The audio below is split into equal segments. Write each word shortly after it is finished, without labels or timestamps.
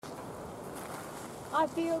I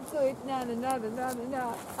feel good.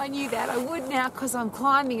 No. I knew that. I would now because I'm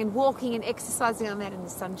climbing and walking and exercising. I'm out in the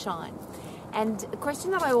sunshine. And the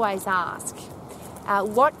question that I always ask,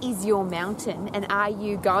 what is your mountain, and are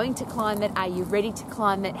you going to climb it? Are you ready to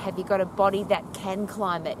climb it? Have you got a body that can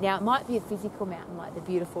climb it? Now, it might be a physical mountain like the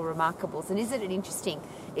beautiful Remarkables, and isn't it interesting?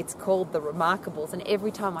 It's called the Remarkables, and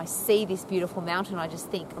every time I see this beautiful mountain, I just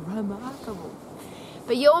think, remarkable.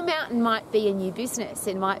 But your mountain might be a new business.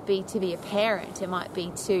 It might be to be a parent. It might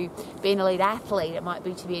be to be an elite athlete. It might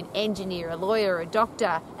be to be an engineer, a lawyer, a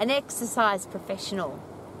doctor, an exercise professional.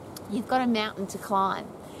 You've got a mountain to climb.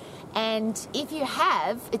 And if you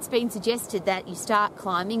have, it's been suggested that you start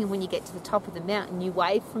climbing, and when you get to the top of the mountain, you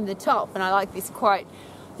wave from the top. And I like this quote,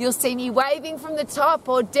 "You'll see me waving from the top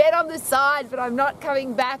or dead on the side, but I'm not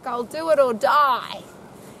coming back. I'll do it or die."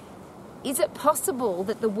 Is it possible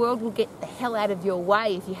that the world will get the hell out of your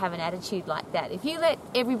way if you have an attitude like that? If you let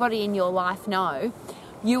everybody in your life know,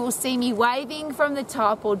 "You will see me waving from the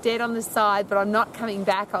top or dead on the side, but I'm not coming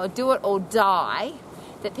back. I'll do it or die,"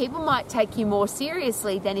 that people might take you more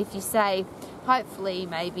seriously than if you say, hopefully,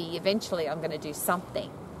 maybe, eventually I'm going to do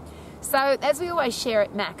something. So as we always share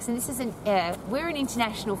at Max, and this is we're an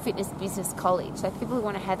international fitness business college, so people who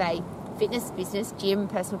want to have a fitness business, gym,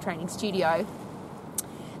 personal training studio,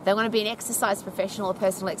 they want to be an exercise professional, a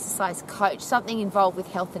personal exercise coach, something involved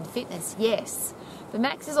with health and fitness, yes. But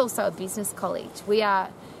Max is also a business college. We are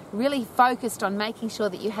really focused on making sure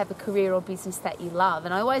that you have a career or business that you love.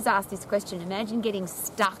 And I always ask this question, imagine getting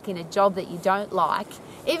stuck in a job that you don't like.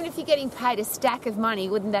 Even if you're getting paid a stack of money,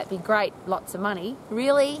 wouldn't that be great? Lots of money.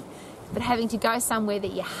 Really? But having to go somewhere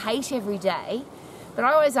that you hate every day. But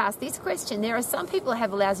I always ask this question, there are some people who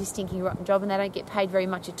have a lousy, stinking, rotten job and they don't get paid very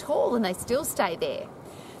much at all and they still stay there.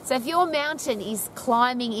 So if your mountain is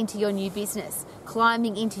climbing into your new business,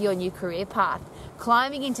 climbing into your new career path,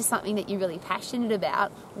 climbing into something that you're really passionate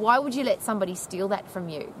about, why would you let somebody steal that from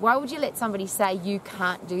you? Why would you let somebody say you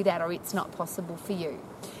can't do that or it's not possible for you?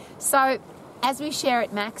 So as we share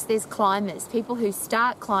at Max, there's climbers, people who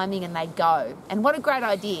start climbing and they go. And what a great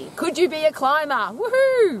idea. Could you be a climber?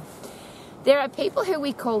 Woohoo! There are people who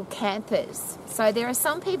we call campers. So there are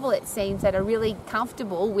some people, it seems, that are really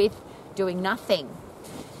comfortable with doing nothing.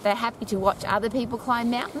 They're happy to watch other people climb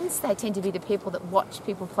mountains. They tend to be the people that watch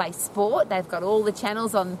people play sport. They've got all the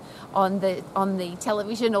channels on the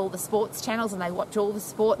television, all the sports channels, and they watch all the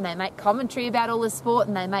sport and they make commentary about all the sport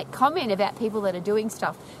and they make comment about people that are doing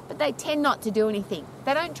stuff. But they tend not to do anything.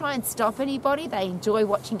 They don't try and stop anybody. They enjoy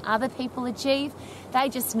watching other people achieve. They're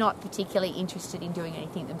just not particularly interested in doing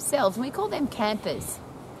anything themselves. And we call them campers.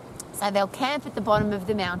 So they'll camp at the bottom of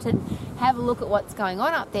the mountain, have a look at what's going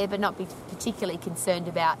on up there, but not be particularly concerned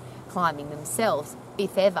about climbing themselves,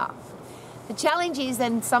 if ever. The challenge is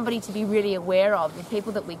then somebody to be really aware of, the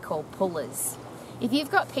people that we call pullers. If you've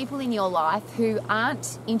got people in your life who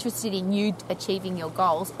aren't interested in you achieving your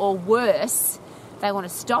goals, or worse, they want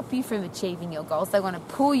to stop you from achieving your goals. They want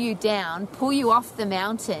to pull you down, pull you off the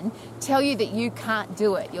mountain, tell you that you can't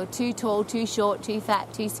do it. You're too tall, too short, too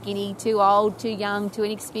fat, too skinny, too old, too young, too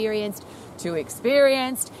inexperienced, too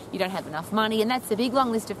experienced. You don't have enough money. And that's the big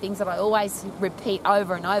long list of things that I always repeat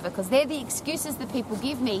over and over because they're the excuses that people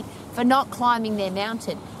give me for not climbing their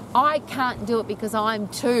mountain. I can't do it because I'm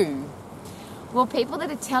too. Well, people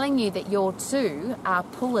that are telling you that you're too are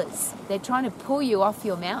pullers. They're trying to pull you off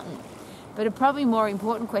your mountain. But a probably more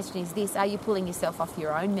important question is this, are you pulling yourself off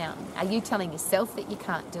your own mountain? Are you telling yourself that you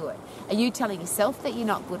can't do it? Are you telling yourself that you're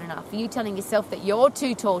not good enough? Are you telling yourself that you're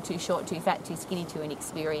too tall, too short, too fat, too skinny, too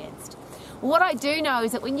inexperienced? Well, what I do know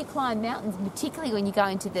is that when you climb mountains, particularly when you go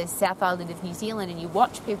into the South Island of New Zealand and you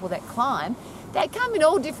watch people that climb, they come in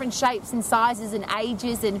all different shapes and sizes and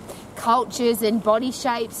ages and cultures and body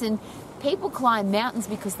shapes, and people climb mountains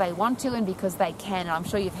because they want to and because they can. And I'm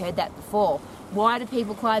sure you've heard that before. Why do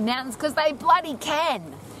people climb mountains? Because they bloody can.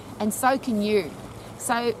 And so can you.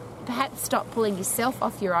 So perhaps stop pulling yourself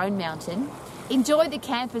off your own mountain. Enjoy the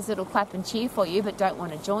campers that'll clap and cheer for you but don't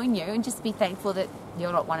want to join you, and just be thankful that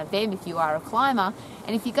you're not one of them if you are a climber.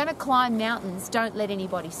 And if you're going to climb mountains, don't let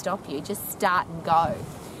anybody stop you. Just start and go.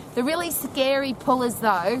 The really scary pullers,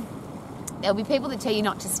 though, there'll be people that tell you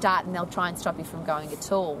not to start and they'll try and stop you from going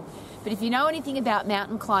at all. But if you know anything about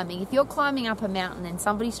mountain climbing, if you're climbing up a mountain and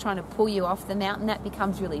somebody's trying to pull you off the mountain, that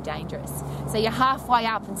becomes really dangerous. So you're halfway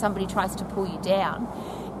up and somebody tries to pull you down.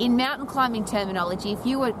 In mountain climbing terminology, if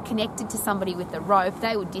you were connected to somebody with the rope,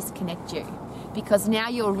 they would disconnect you because now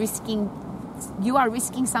you are risking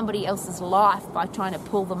somebody else's life by trying to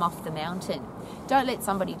pull them off the mountain. Don't let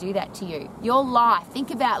somebody do that to you. Your life,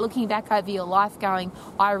 think about looking back over your life going,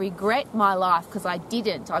 I regret my life because I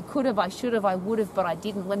didn't. I could have, I should have, I would have, but I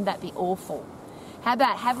didn't. Wouldn't that be awful? How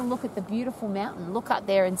about have a look at the beautiful mountain? Look up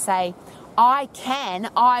there and say, I can,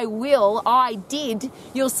 I will, I did.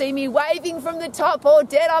 You'll see me waving from the top or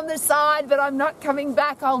dead on the side, but I'm not coming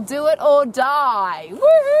back. I'll do it or die.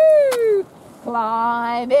 Woohoo!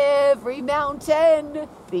 Climb every mountain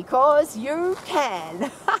because you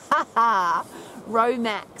can.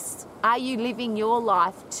 Romax, are you living your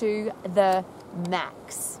life to the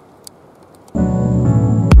max?